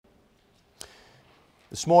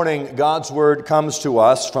This morning, God's Word comes to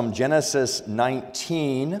us from Genesis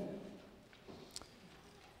 19.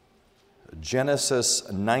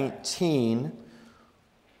 Genesis 19.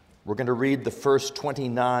 We're going to read the first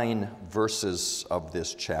 29 verses of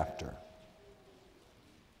this chapter.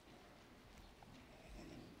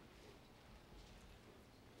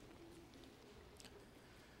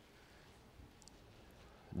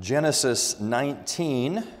 Genesis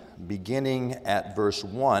 19, beginning at verse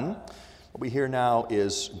 1. What we hear now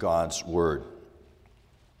is God's Word.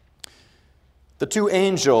 The two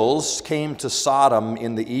angels came to Sodom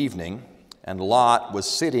in the evening, and Lot was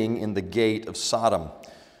sitting in the gate of Sodom.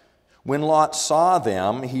 When Lot saw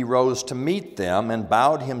them, he rose to meet them and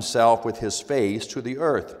bowed himself with his face to the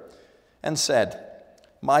earth and said,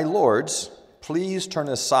 "My lords, please turn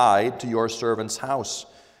aside to your servant's house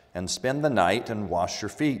and spend the night and wash your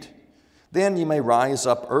feet. Then you may rise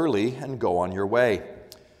up early and go on your way."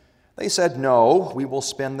 They said, "No, we will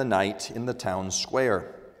spend the night in the town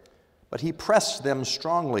square." But he pressed them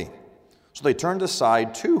strongly. So they turned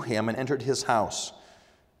aside to him and entered his house.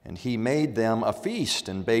 And he made them a feast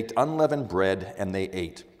and baked unleavened bread, and they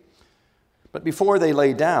ate. But before they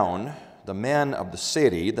lay down, the men of the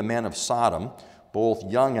city, the men of Sodom, both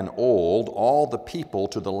young and old, all the people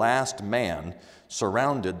to the last man,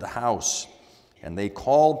 surrounded the house. And they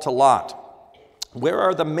called to Lot, "Where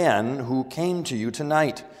are the men who came to you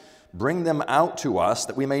tonight? Bring them out to us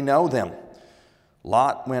that we may know them."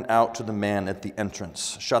 Lot went out to the men at the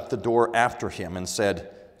entrance, shut the door after him, and said,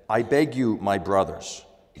 "I beg you, my brothers,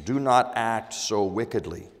 do not act so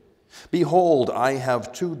wickedly. Behold, I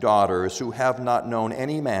have two daughters who have not known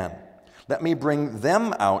any man. Let me bring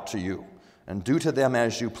them out to you, and do to them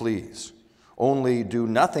as you please. Only do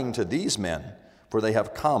nothing to these men, for they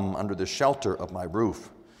have come under the shelter of my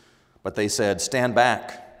roof." But they said, "Stand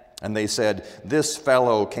back." And they said, "This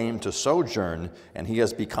fellow came to sojourn, and he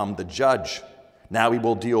has become the judge. Now we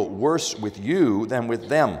will deal worse with you than with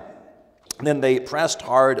them." Then they pressed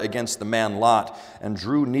hard against the man Lot and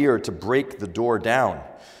drew near to break the door down.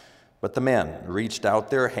 But the men reached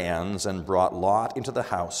out their hands and brought Lot into the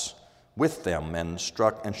house with them and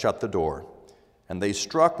struck and shut the door. And they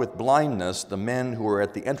struck with blindness the men who were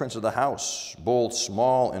at the entrance of the house, both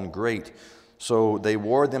small and great. So they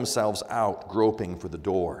wore themselves out, groping for the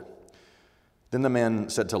door. Then the men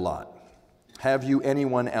said to Lot, "Have you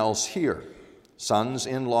anyone else here?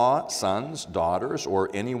 Sons-in-law, sons, daughters, or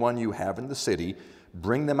anyone you have in the city?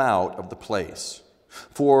 Bring them out of the place.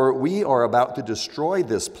 For we are about to destroy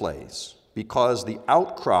this place, because the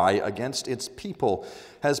outcry against its people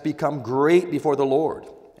has become great before the Lord,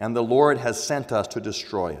 and the Lord has sent us to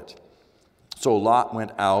destroy it." So Lot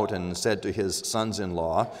went out and said to his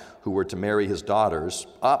sons-in-law, who were to marry his daughters,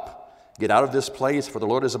 "Up, get out of this place, for the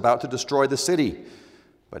Lord is about to destroy the city."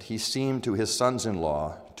 But he seemed to his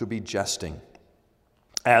sons-in-law to be jesting.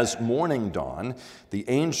 As morning dawned, the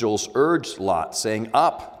angels urged Lot, saying,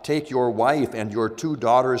 "Up, take your wife and your two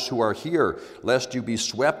daughters who are here, lest you be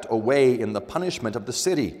swept away in the punishment of the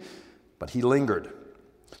city." But he lingered.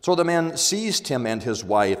 So the men seized him and his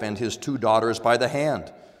wife and his two daughters by the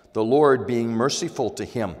hand, the Lord being merciful to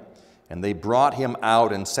him. And they brought him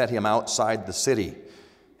out and set him outside the city.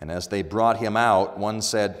 And as they brought him out, one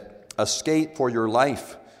said, "Escape for your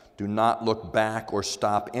life. Do not look back or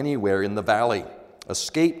stop anywhere in the valley.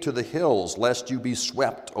 Escape to the hills, lest you be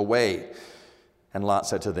swept away." And Lot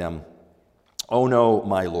said to them, "Oh no,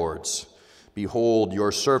 my lords. Behold,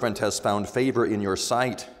 your servant has found favor in your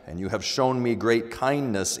sight, and you have shown me great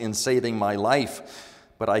kindness in saving my life.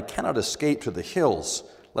 But I cannot escape to the hills,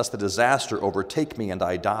 lest the disaster overtake me and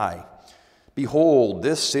I die. Behold,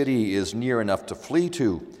 this city is near enough to flee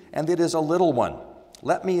to, and it is a little one.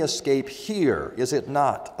 Let me escape here, is it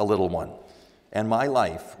not a little one? And my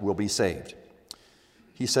life will be saved."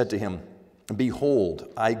 He said to him, "Behold,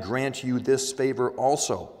 I grant you this favor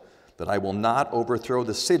also, that I will not overthrow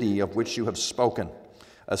the city of which you have spoken.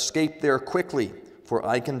 Escape there quickly, for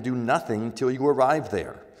I can do nothing till you arrive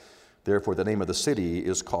there." Therefore the name of the city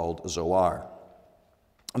is called Zoar.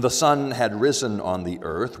 The sun had risen on the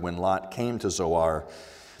earth when Lot came to Zoar.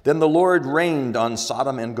 Then the Lord rained on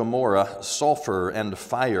Sodom and Gomorrah sulfur and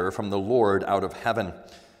fire from the Lord out of heaven.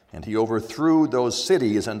 And he overthrew those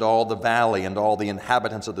cities and all the valley and all the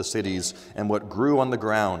inhabitants of the cities and what grew on the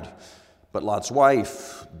ground. But Lot's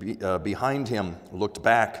wife behind him looked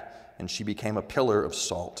back, and she became a pillar of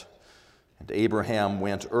salt. And Abraham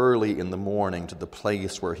went early in the morning to the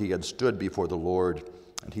place where he had stood before the Lord.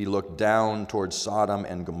 And he looked down toward Sodom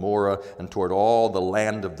and Gomorrah and toward all the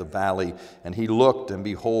land of the valley. And he looked, and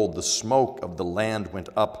behold, the smoke of the land went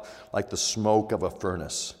up like the smoke of a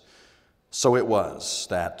furnace. So it was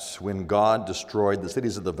that when God destroyed the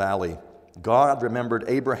cities of the valley, God remembered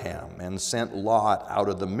Abraham and sent Lot out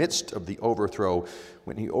of the midst of the overthrow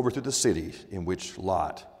when he overthrew the city in which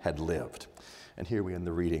Lot had lived. And here we end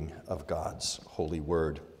the reading of God's holy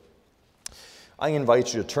word. I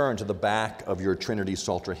invite you to turn to the back of your Trinity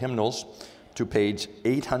Psalter hymnals to page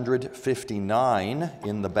 859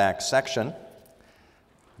 in the back section.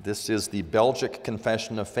 This is the Belgic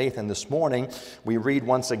Confession of Faith, and this morning we read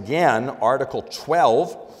once again Article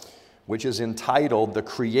 12, which is entitled The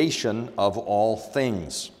Creation of All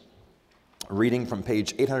Things. Reading from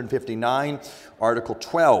page 859, Article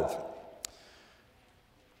 12.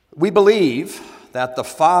 We believe that the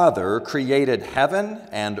Father created heaven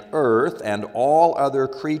and earth and all other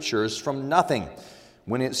creatures from nothing,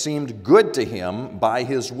 when it seemed good to him by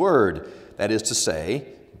his word, that is to say,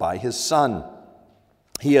 by his Son.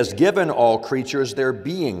 He has given all creatures their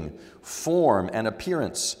being, form, and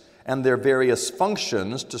appearance, and their various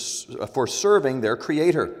functions for serving their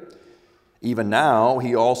Creator. Even now,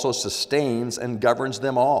 he also sustains and governs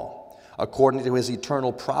them all, according to his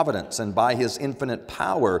eternal providence and by his infinite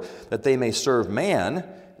power, that they may serve man,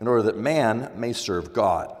 in order that man may serve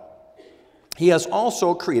God. He has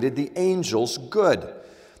also created the angels good,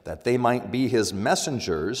 that they might be his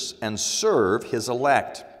messengers and serve his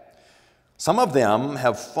elect. Some of them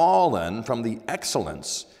have fallen from the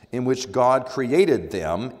excellence in which God created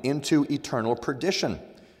them into eternal perdition,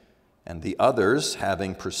 and the others,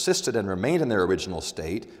 having persisted and remained in their original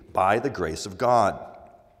state by the grace of God.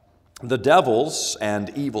 The devils and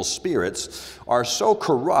evil spirits are so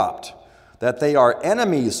corrupt that they are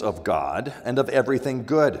enemies of God and of everything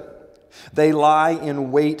good. They lie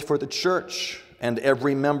in wait for the church and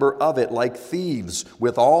every member of it like thieves,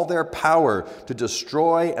 with all their power to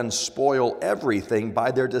destroy and spoil everything by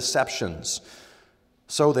their deceptions.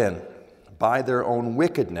 So then, by their own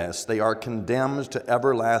wickedness, they are condemned to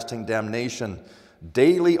everlasting damnation,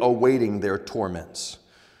 daily awaiting their torments.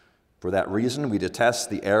 For that reason, we detest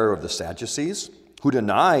the error of the Sadducees, who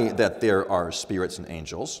deny that there are spirits and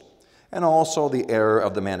angels, and also the error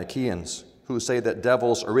of the Manichaeans, who say that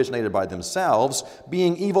devils originated by themselves,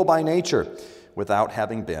 being evil by nature, without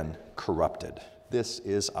having been corrupted. This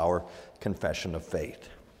is our confession of faith.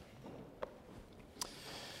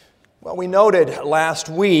 Well, we noted last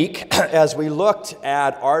week, as we looked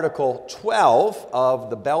at Article 12 of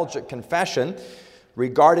the Belgic Confession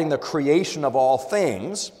regarding the creation of all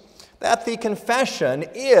things, that the confession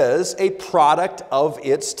is a product of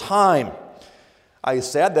its time. I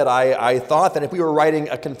said that I thought that if we were writing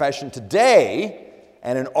a confession today,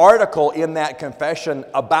 and an article in that confession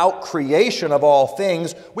about creation of all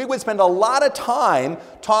things, we would spend a lot of time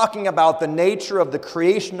talking about the nature of the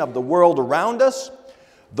creation of the world around us,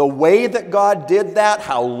 the way that God did that,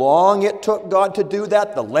 how long it took God to do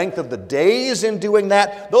that, the length of the days in doing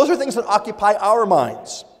that. Those are things that occupy our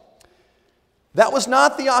minds. That was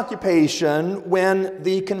not the occupation when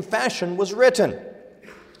the confession was written.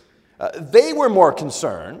 They were more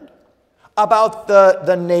concerned about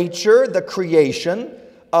the nature, the creation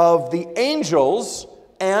of the angels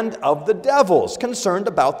and of the devils, concerned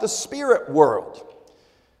about the spirit world.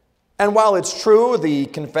 And while it's true the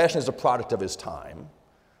confession is a product of his time,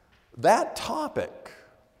 that topic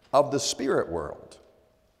of the spirit world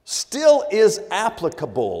still is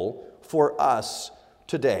applicable for us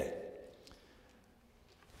today.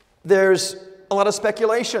 There's a lot of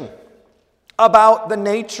speculation about the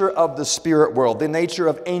nature of the spirit world, the nature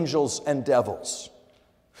of angels and devils.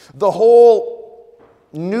 The whole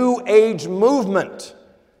New Age movement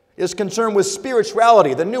is concerned with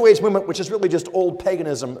spirituality, the New Age movement, which is really just old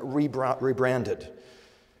paganism rebranded.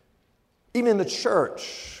 Even in the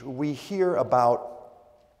church, we hear about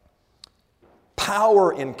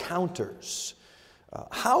power encounters.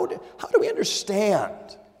 How do we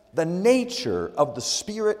understand the nature of the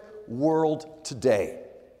spirit world today?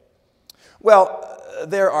 Well,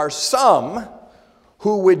 there are some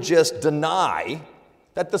who would just deny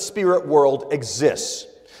that the spirit world exists.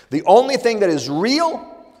 The only thing that is real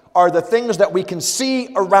are the things that we can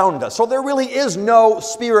see around us. So there really is no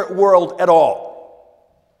spirit world at all.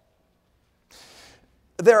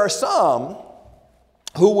 There are some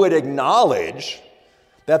who would acknowledge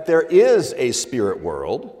that there is a spirit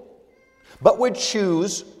world, but would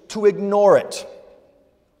choose to ignore it.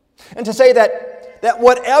 And to say that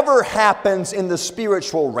whatever happens in the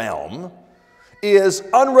spiritual realm is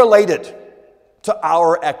unrelated to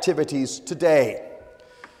our activities today.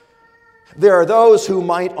 There are those who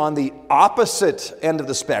might, on the opposite end of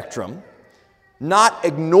the spectrum, not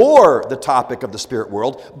ignore the topic of the spirit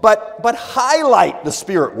world, but highlight the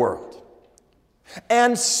spirit world.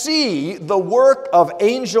 and see the work of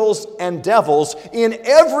angels and devils in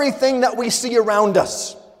everything that we see around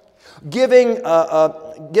us, giving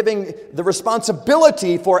the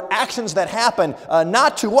responsibility for actions that happen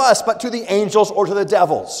not to us, but to the angels or to the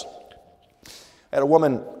devils. I had a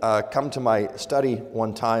woman come to my study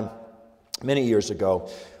one time, many years ago.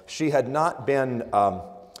 She had not been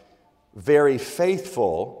very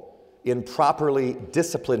faithful in properly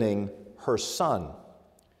disciplining her son.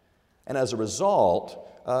 And as a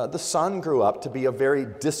result, the son grew up to be a very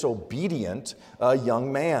disobedient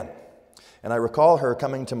young man. And I recall her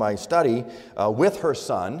coming to my study with her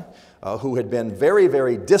son, who had been very,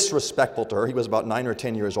 very disrespectful to her. He was about 9 or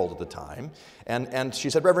 10 years old at the time. And she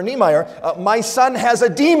said, "Reverend Niemeyer, my son has a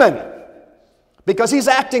demon because he's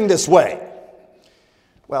acting this way."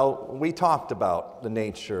 Well, we talked about the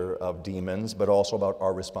nature of demons, but also about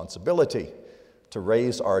our responsibility to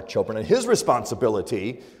raise our children and his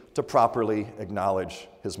responsibility to properly acknowledge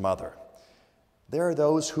his mother. There are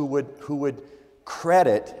those who would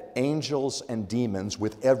credit angels and demons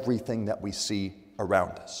with everything that we see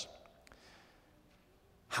around us.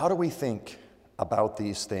 How do we think about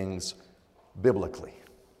these things biblically?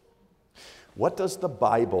 What does the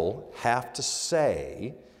Bible have to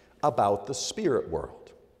say about the spirit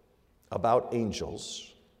world, about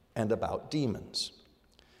angels, and about demons?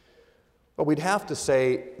 Well, we'd have to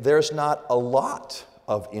say there's not a lot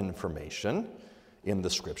of information in the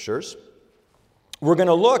Scriptures. We're going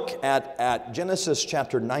to look at Genesis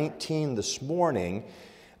chapter 19 this morning.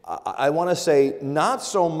 I want to say not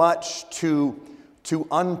so much to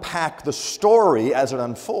unpack the story as it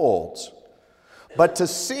unfolds, but to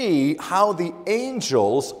see how the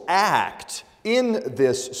angels act in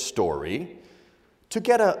this story, to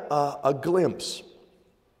get a glimpse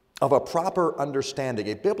of a proper understanding,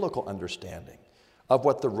 a biblical understanding of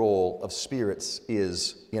what the role of spirits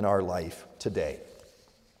is in our life today.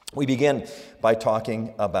 We begin by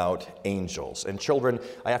talking about angels. And children,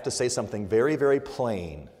 I have to say something very, very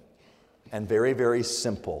plain and very, very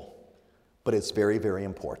simple, but it's very, very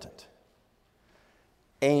important.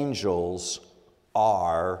 Angels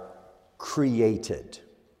are created.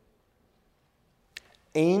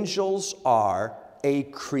 Angels are a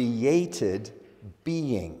created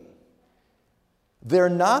being. They're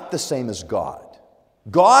not the same as God.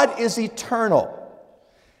 God is eternal.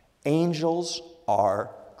 Angels are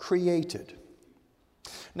created.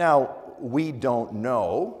 Now, we don't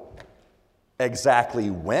know exactly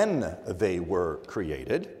when they were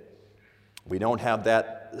created. We don't have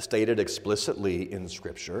that stated explicitly in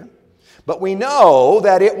Scripture. But we know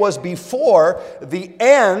that it was before the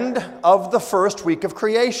end of the first week of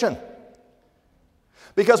creation.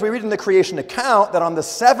 Because we read in the creation account that on the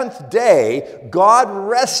seventh day, God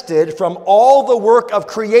rested from all the work of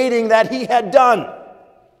creating that he had done.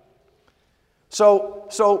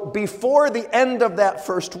 So before the end of that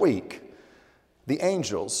first week, the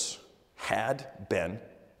angels had been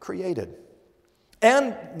created.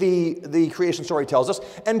 And the creation story tells us,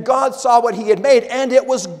 and God saw what he had made, and it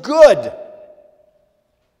was good.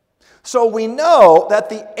 So we know that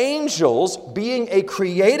the angels, being a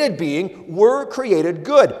created being, were created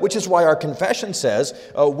good, which is why our confession says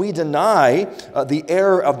we deny the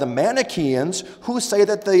error of the Manichaeans who say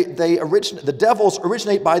that the devils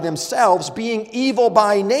originate by themselves, being evil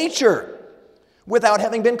by nature, without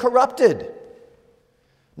having been corrupted.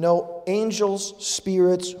 No, angels,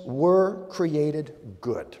 spirits were created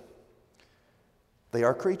good. They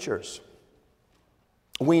are creatures.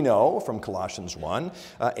 We know from Colossians 1,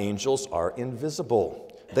 angels are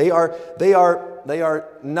invisible. They are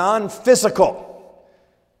non-physical.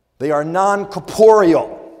 They are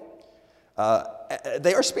non-corporeal.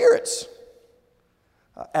 They are spirits.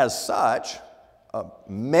 As such,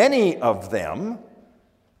 many of them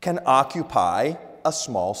can occupy a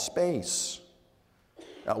small space.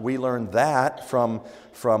 We learn that from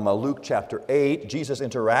Luke chapter 8, Jesus'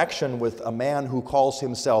 interaction with a man who calls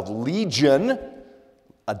himself Legion,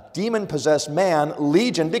 a demon-possessed man,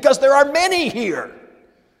 Legion, because there are many here.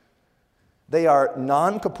 They are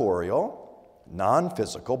non-corporeal,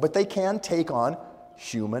 non-physical, but they can take on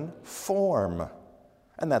human form.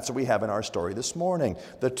 And that's what we have in our story this morning.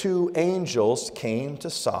 The two angels came to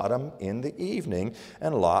Sodom in the evening,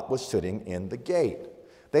 and Lot was sitting in the gate.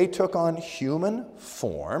 They took on human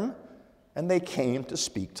form, and they came to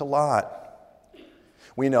speak to Lot.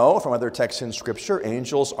 We know from other texts in Scripture,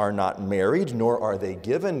 angels are not married, nor are they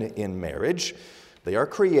given in marriage. They are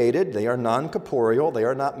created, they are non-corporeal, they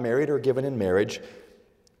are not married or given in marriage.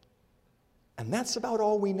 And that's about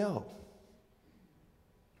all we know.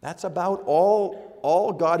 That's about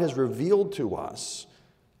all God has revealed to us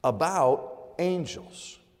about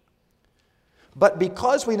angels. But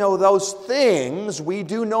because we know those things, we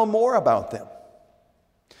do know more about them.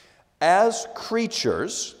 As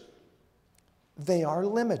creatures, they are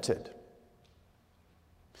limited.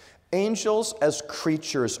 Angels as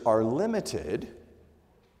creatures are limited.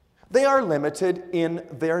 They are limited in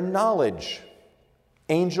their knowledge.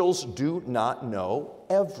 Angels do not know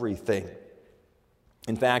everything.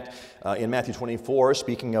 In fact, in Matthew 24,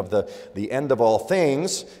 speaking of the end of all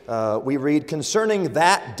things, we read, "Concerning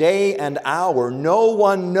that day and hour, no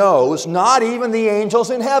one knows, not even the angels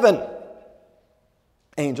in heaven."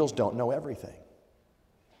 Angels don't know everything.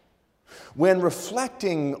 When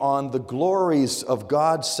reflecting on the glories of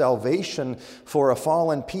God's salvation for a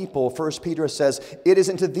fallen people, 1 Peter says, "It is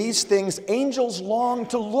into these things angels long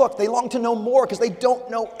to look." They long to know more because they don't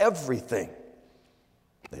know everything.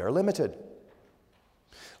 They are limited.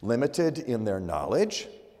 Limited in their knowledge.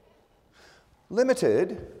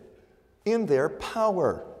 Limited in their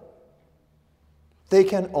power. They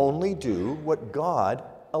can only do what God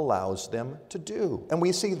allows them to do. And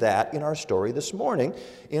we see that in our story this morning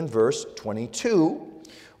in verse 22,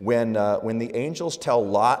 when the angels tell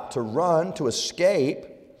Lot to run, to escape.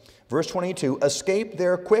 Verse 22, "Escape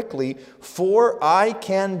there quickly, for I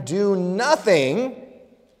can do nothing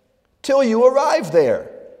till you arrive there."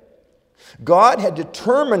 God had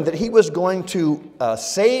determined that he was going to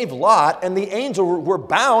save Lot, and the angels were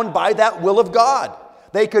bound by that will of God.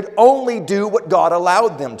 They could only do what God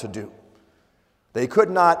allowed them to do. They could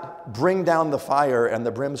not bring down the fire and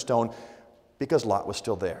the brimstone because Lot was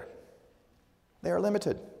still there. They are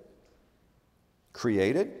limited.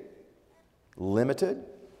 Created, limited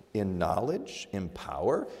in knowledge, in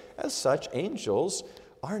power. As such, angels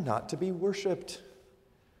are not to be worshiped.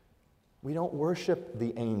 We don't worship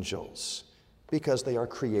the angels because they are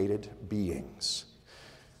created beings.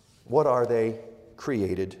 What are they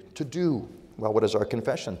created to do? Well, what does our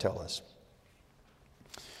confession tell us?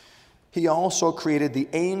 He also created the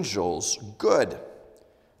angels good,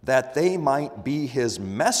 that they might be his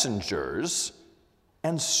messengers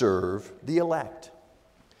and serve the elect.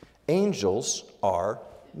 Angels are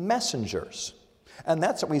messengers. And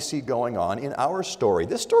that's what we see going on in our story.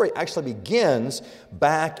 This story actually begins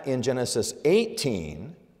back in Genesis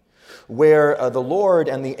 18, where the Lord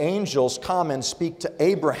and the angels come and speak to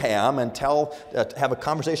Abraham and have a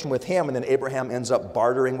conversation with him, and then Abraham ends up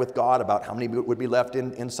bartering with God about how many would be left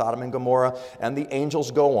in Sodom and Gomorrah, and the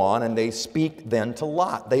angels go on and they speak then to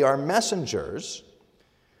Lot. They are messengers,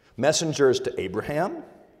 messengers to Abraham,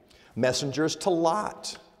 messengers to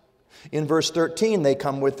Lot. In verse 13, they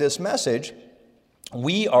come with this message: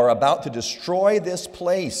 "We are about to destroy this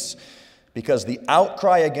place, because the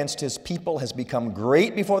outcry against his people has become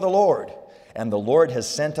great before the Lord, and the Lord has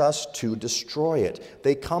sent us to destroy it."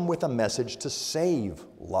 They come with a message to save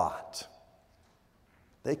Lot.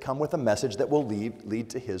 They come with a message that will lead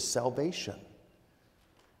to his salvation.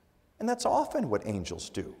 And that's often what angels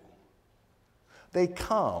do. They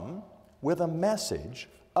come with a message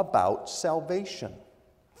about salvation.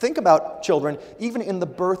 Think about, children, even in the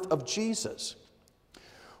birth of Jesus.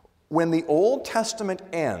 When the Old Testament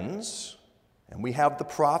ends, and we have the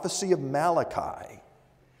prophecy of Malachi,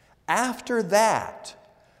 after that,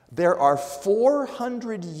 there are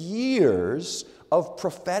 400 years of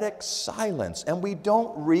prophetic silence. And we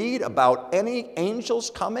don't read about any angels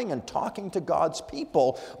coming and talking to God's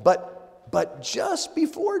people, but just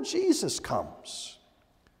before Jesus comes,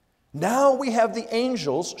 now we have the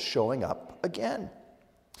angels showing up again.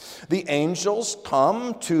 The angels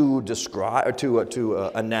come to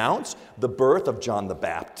announce the birth of John the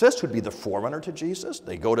Baptist, who would be the forerunner to Jesus.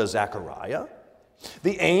 They go to Zechariah.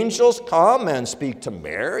 The angels come and speak to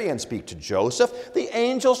Mary and speak to Joseph. The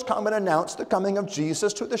angels come and announce the coming of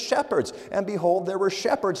Jesus to the shepherds. And behold, there were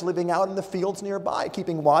shepherds living out in the fields nearby,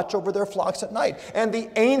 keeping watch over their flocks at night. And the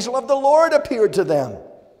angel of the Lord appeared to them,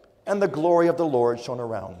 and the glory of the Lord shone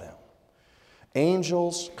around them.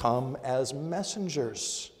 Angels come as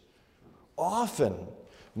messengers, often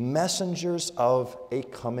messengers of a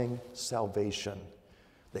coming salvation.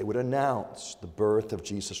 They would announce the birth of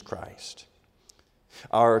Jesus Christ.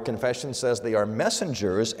 Our confession says they are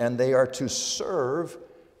messengers and they are to serve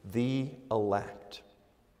the elect.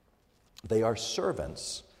 They are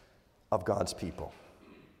servants of God's people.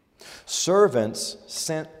 Servants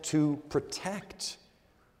sent to protect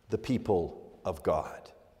the people of God.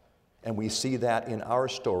 And we see that in our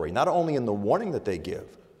story, not only in the warning that they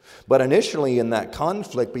give, But initially in that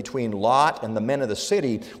conflict between Lot and the men of the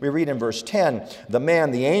city, we read in verse 10,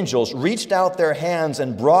 the angels, reached out their hands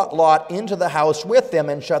and brought Lot into the house with them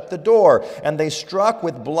and shut the door. And they struck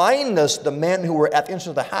with blindness the men who were at the entrance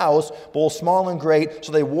of the house, both small and great,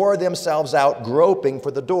 so they wore themselves out groping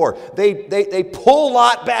for the door. They pull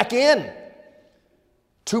Lot back in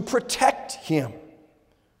to protect him.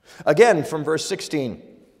 Again, from verse 16.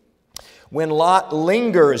 When Lot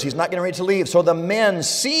lingers, he's not getting ready to leave. So the men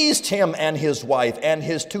seized him and his wife and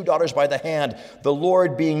his 2 daughters by the hand, the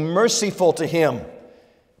Lord being merciful to him.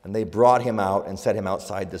 And they brought him out and set him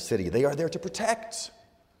outside the city. They are there to protect,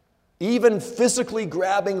 even physically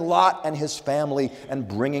grabbing Lot and his family and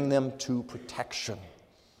bringing them to protection.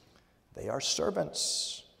 They are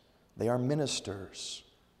servants. They are ministers.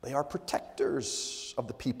 They are protectors of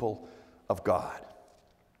the people of God.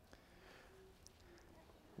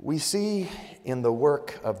 We see in the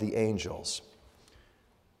work of the angels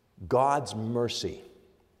God's mercy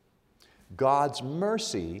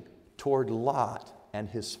toward Lot and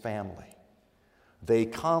his family. They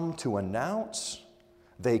come to announce,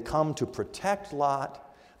 they come to protect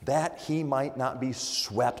Lot, that he might not be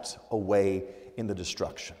swept away in the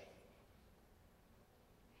destruction.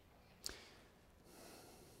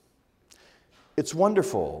 It's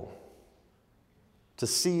wonderful to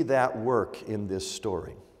see that work in this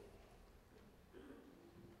story.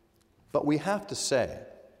 But we have to say,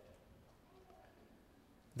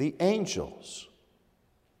 the angels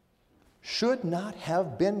should not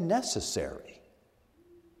have been necessary.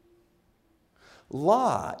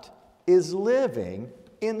 Lot is living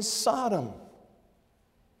in Sodom.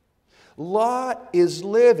 Lot is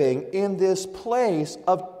living in this place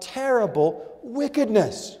of terrible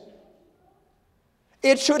wickedness.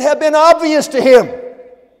 It should have been obvious to him.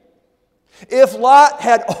 If Lot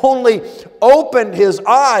had only opened his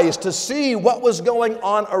eyes to see what was going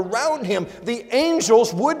on around him, the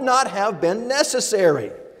angels would not have been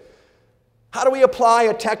necessary. How do we apply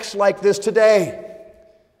a text like this today?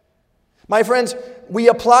 My friends, we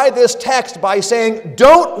apply this text by saying,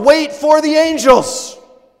 don't wait for the angels.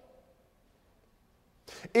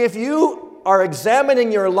 If you are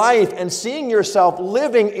examining your life and seeing yourself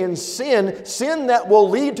living in sin that will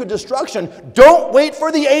lead to destruction, don't wait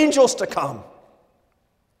for the angels to come.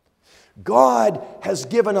 God has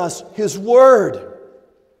given us His Word,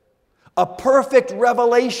 a perfect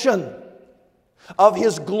revelation of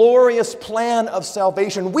His glorious plan of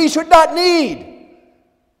salvation. We should not need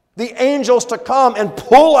the angels to come and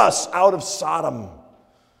pull us out of Sodom.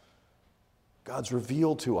 God's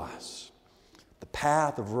revealed to us the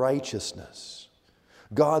path of righteousness.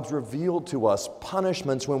 God's revealed to us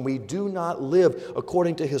punishments when we do not live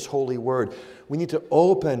according to His holy word. We need to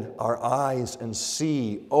open our eyes and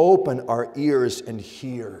see, open our ears and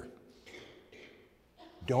hear.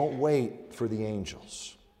 Don't wait for the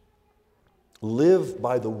angels. Live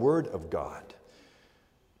by the word of God,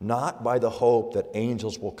 not by the hope that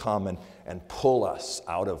angels will come and pull us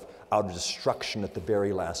out of destruction at the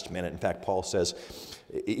very last minute. In fact, Paul says,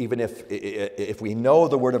 even if we know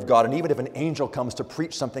the Word of God, and even if an angel comes to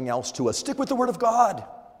preach something else to us, stick with the Word of God.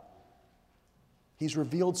 He's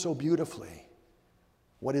revealed so beautifully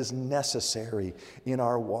what is necessary in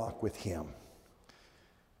our walk with Him.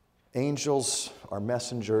 Angels are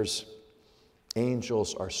messengers.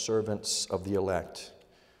 Angels are servants of the elect.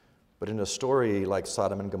 But in a story like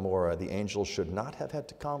Sodom and Gomorrah, the angels should not have had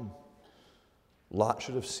to come. Lot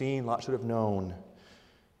should have seen, Lot should have known,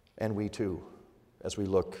 and we too, as we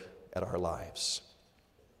look at our lives.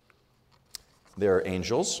 There are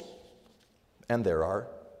angels and there are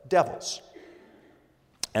devils.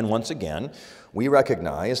 And once again, we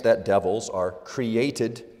recognize that devils are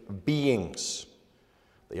created beings.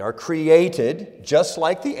 They are created just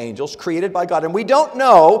like the angels, created by God. And we don't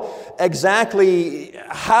know exactly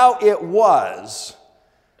how it was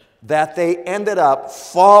that they ended up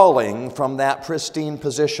falling from that pristine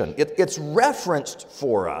position. It's referenced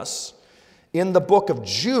for us in the book of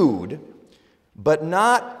Jude, but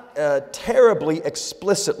not terribly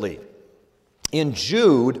explicitly. In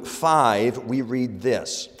Jude 5, we read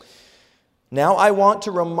this. Now I want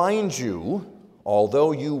to remind you,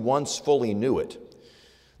 although you once fully knew it,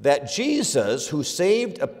 that Jesus, who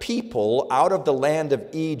saved a people out of the land of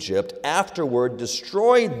Egypt, afterward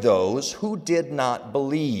destroyed those who did not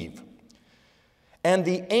believe. And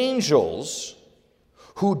the angels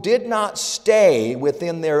who did not stay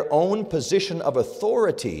within their own position of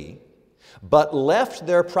authority, but left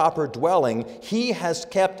their proper dwelling, He has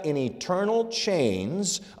kept in eternal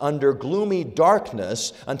chains under gloomy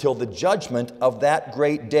darkness until the judgment of that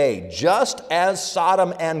great day. Just as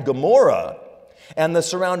Sodom and Gomorrah and the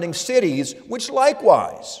surrounding cities, which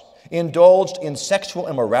likewise indulged in sexual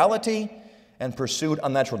immorality and pursued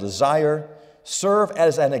unnatural desire, serve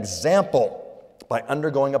as an example by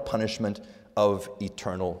undergoing a punishment of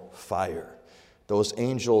eternal fire. Those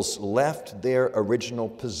angels left their original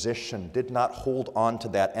position, did not hold on to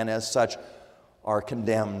that, and as such are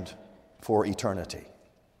condemned for eternity.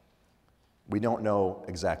 We don't know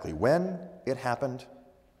exactly when it happened,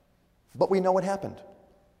 but we know it happened.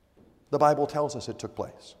 The Bible tells us it took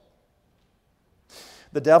place.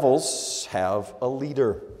 The devils have a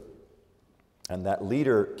leader, and that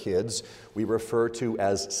leader, kids, we refer to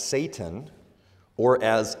as Satan or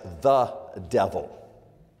as the devil.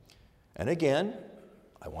 And again,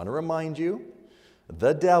 I want to remind you,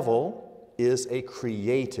 the devil is a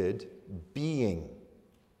created being.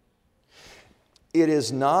 It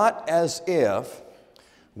is not as if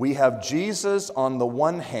we have Jesus on the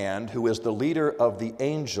one hand, who is the leader of the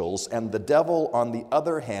angels, and the devil on the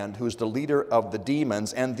other hand, who is the leader of the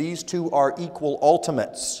demons, and these two are equal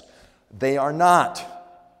ultimates. They are not.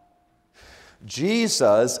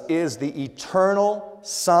 Jesus is the eternal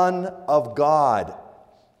Son of God,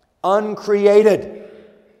 uncreated.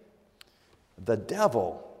 The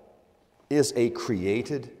devil is a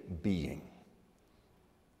created being.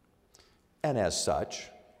 And as such,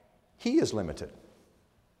 he is limited.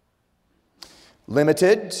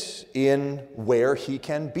 Limited in where he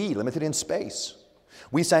can be, limited in space.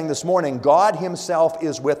 We sang this morning, God himself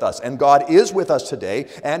is with us, and God is with us today,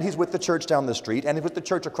 and he's with the church down the street, and he's with the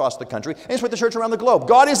church across the country, and he's with the church around the globe.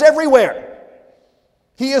 God is everywhere.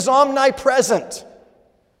 He is omnipresent.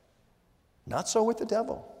 Not so with the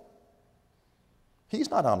devil. He's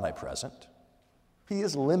not omnipresent. He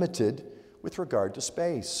is limited with regard to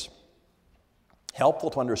space. Helpful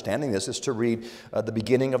to understanding this is to read the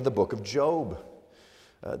beginning of the book of Job.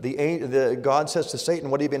 God says to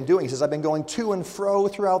Satan, what have you been doing? He says, I've been going to and fro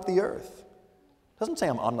throughout the earth. Doesn't say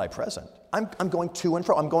I'm omnipresent. I'm going to and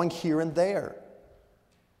fro. I'm going here and there.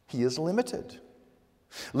 He is limited.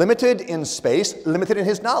 Limited in space, limited in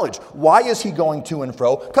his knowledge. Why is he going to and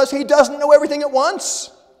fro? Because he doesn't know everything at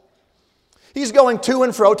once. He's going to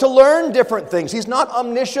and fro to learn different things. He's not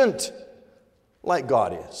omniscient like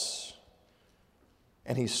God is.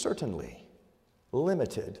 And he's certainly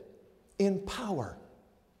limited in power.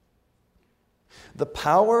 The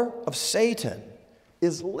power of Satan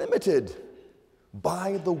is limited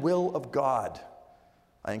by the will of God.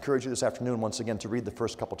 I encourage you this afternoon once again to read the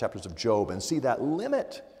first couple chapters of Job and see that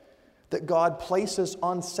limit that God places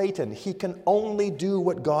on Satan. He can only do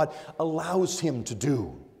what God allows him to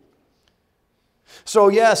do. So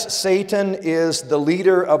yes, Satan is the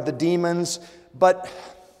leader of the demons, but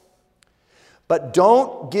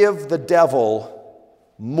don't give the devil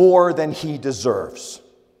more than he deserves.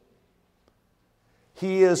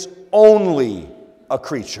 He is only a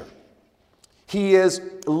creature. He is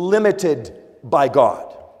limited by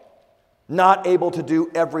God, not able to do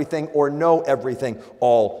everything or know everything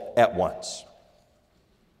all at once.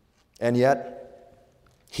 And yet,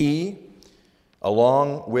 he,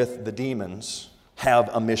 along with the demons, have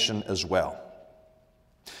a mission as well.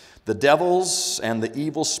 The devils and the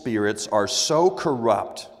evil spirits are so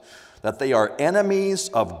corrupt that they are enemies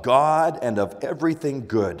of God and of everything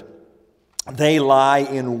good. They lie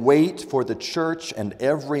in wait for the church and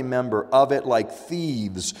every member of it like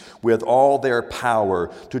thieves with all their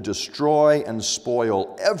power to destroy and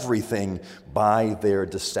spoil everything by their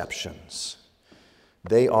deceptions.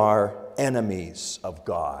 They are enemies of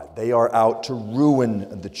God. They are out to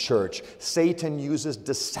ruin the church. Satan uses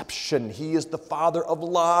deception. He is the father of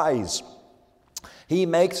lies. He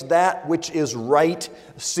makes that which is right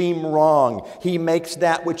seem wrong. He makes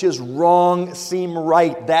that which is wrong seem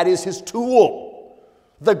right. That is his tool,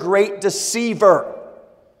 the great deceiver.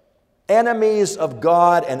 Enemies of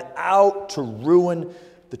God and out to ruin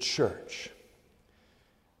the church.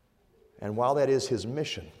 And while that is his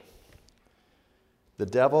mission, the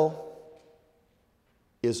devil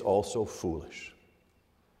is also foolish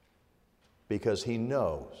because he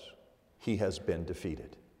knows he has been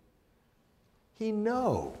defeated. He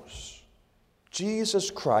knows Jesus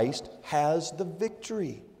Christ has the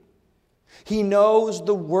victory. He knows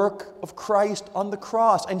the work of Christ on the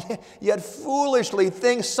cross, and yet foolishly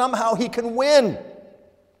thinks somehow he can win.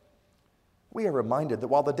 We are reminded that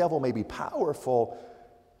while the devil may be powerful,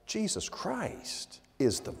 Jesus Christ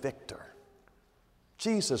is the victor.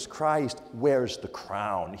 Jesus Christ wears the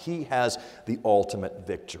crown. He has the ultimate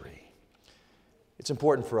victory. It's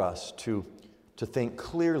important for us to think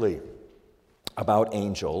clearly about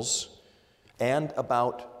angels and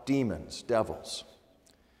about demons, devils.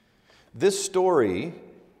 This story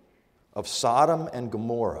of Sodom and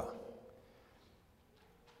Gomorrah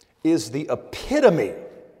is the epitome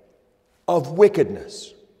of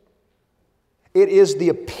wickedness. It is the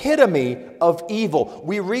epitome of evil.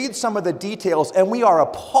 We read some of the details and we are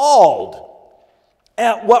appalled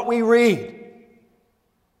at what we read.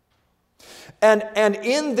 And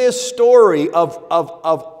in this story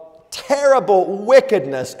of terrible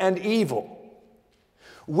wickedness and evil,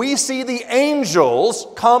 we see the angels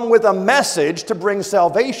come with a message to bring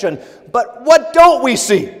salvation. But what don't we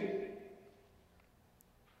see?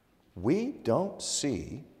 We don't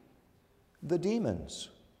see the demons.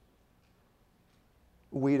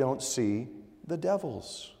 We don't see the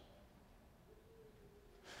devils.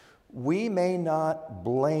 We may not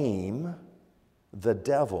blame the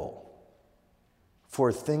devil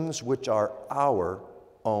for things which are our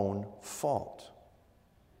own fault.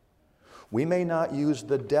 We may not use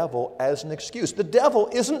the devil as an excuse. The devil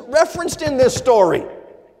isn't referenced in this story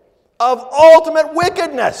of ultimate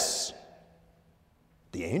wickedness.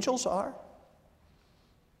 The angels are,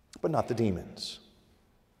 but not the demons.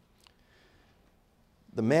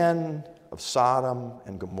 The men of Sodom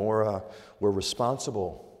and Gomorrah were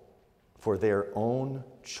responsible for their own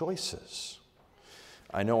choices.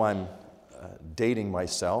 I know I'm dating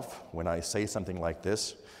myself when I say something like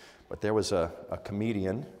this, but there was a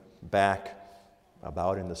comedian back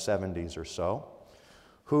about in the 70s or so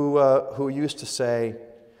who used to say,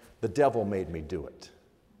 "The devil made me do it."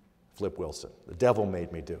 Flip Wilson, "The devil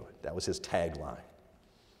made me do it." That was his tagline.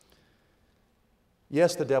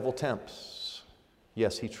 Yes, the devil tempts.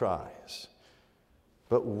 Yes, he tries.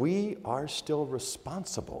 But we are still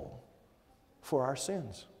responsible for our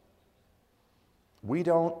sins. We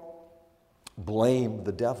don't blame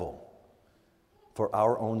the devil for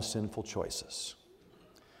our own sinful choices.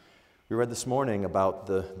 We read this morning about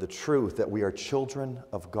the truth that we are children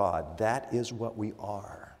of God. That is what we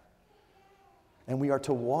are. And we are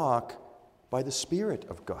to walk by the Spirit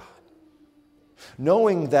of God,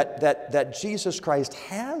 knowing that Jesus Christ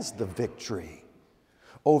has the victory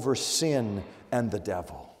over sin and the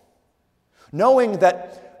devil. Knowing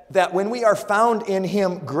that when we are found in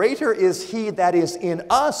Him, greater is He that is in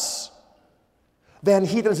us than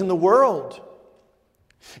he that is in the world.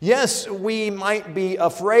 Yes, we might be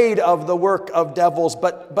afraid of the work of devils,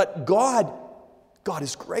 but God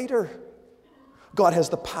is greater. God has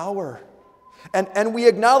the power. And we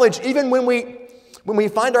acknowledge, even when we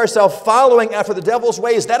find ourselves following after the devil's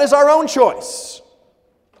ways, that is our own choice,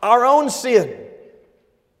 our own sin.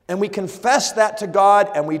 And we confess that to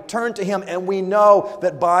God, and we turn to Him, and we know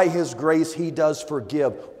that by His grace He does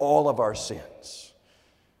forgive all of our sins.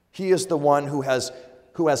 He is the one who has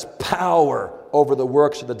power over the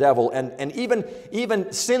works of the devil, and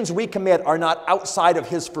even sins we commit are not outside of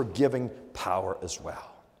His forgiving power as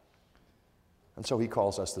well. And so He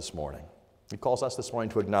calls us this morning. He calls us this morning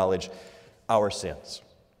to acknowledge our sins.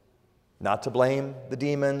 Not to blame the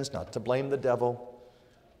demons, not to blame the devil,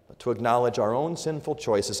 but to acknowledge our own sinful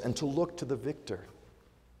choices and to look to the victor,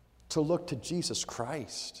 to look to Jesus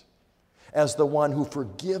Christ as the one who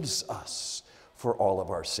forgives us for all of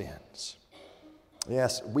our sins.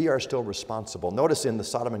 Yes, we are still responsible. Notice in the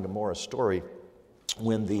Sodom and Gomorrah story,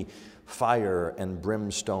 when the fire and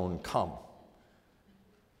brimstone come,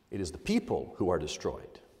 it is the people who are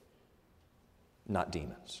destroyed, not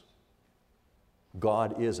demons.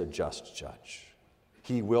 God is a just judge.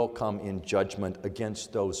 He will come in judgment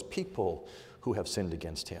against those people who have sinned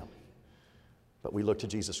against Him. But we look to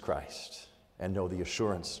Jesus Christ and know the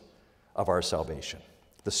assurance of our salvation.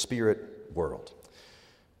 The spirit world.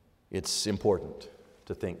 It's important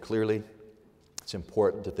to think clearly. It's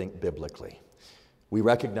important to think biblically. We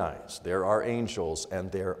recognize there are angels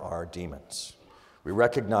and there are demons. We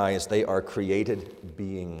recognize they are created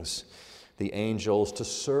beings, the angels, to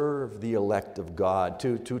serve the elect of God,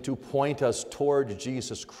 to point us toward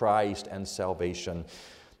Jesus Christ and salvation.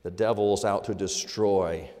 The devil's out to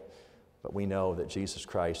destroy, but we know that Jesus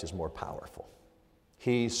Christ is more powerful.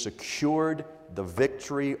 He secured the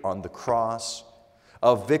victory on the cross,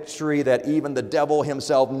 a victory that even the devil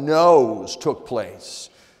himself knows took place.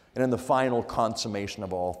 And in the final consummation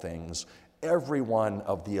of all things, every one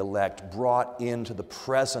of the elect brought into the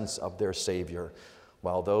presence of their Savior,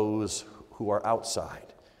 while those who are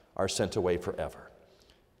outside are sent away forever.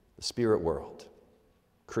 The spirit world,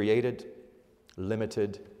 created,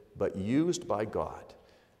 limited, but used by God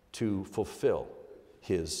to fulfill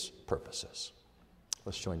His purposes.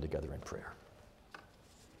 Let's join together in prayer.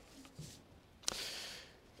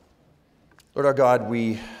 Lord our God,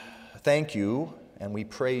 we thank You and we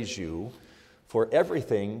praise You for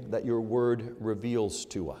everything that Your word reveals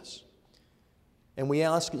to us. And we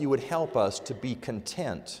ask that You would help us to be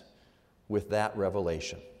content with that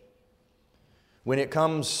revelation. When it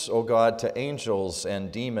comes, O God, to angels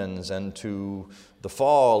and demons and to the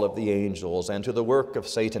fall of the angels and to the work of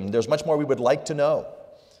Satan, there's much more we would like to know.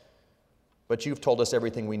 But you've told us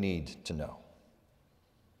everything we need to know.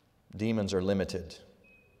 Demons are limited.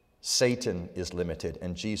 Satan is limited,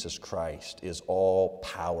 and Jesus Christ is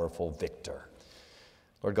all-powerful victor.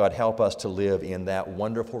 Lord God, help us to live in that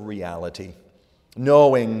wonderful reality,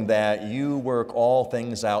 knowing that you work all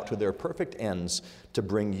things out to their perfect ends to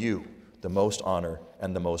bring you the most honor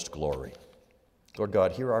and the most glory. Lord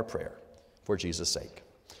God, hear our prayer for Jesus' sake.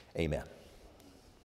 Amen.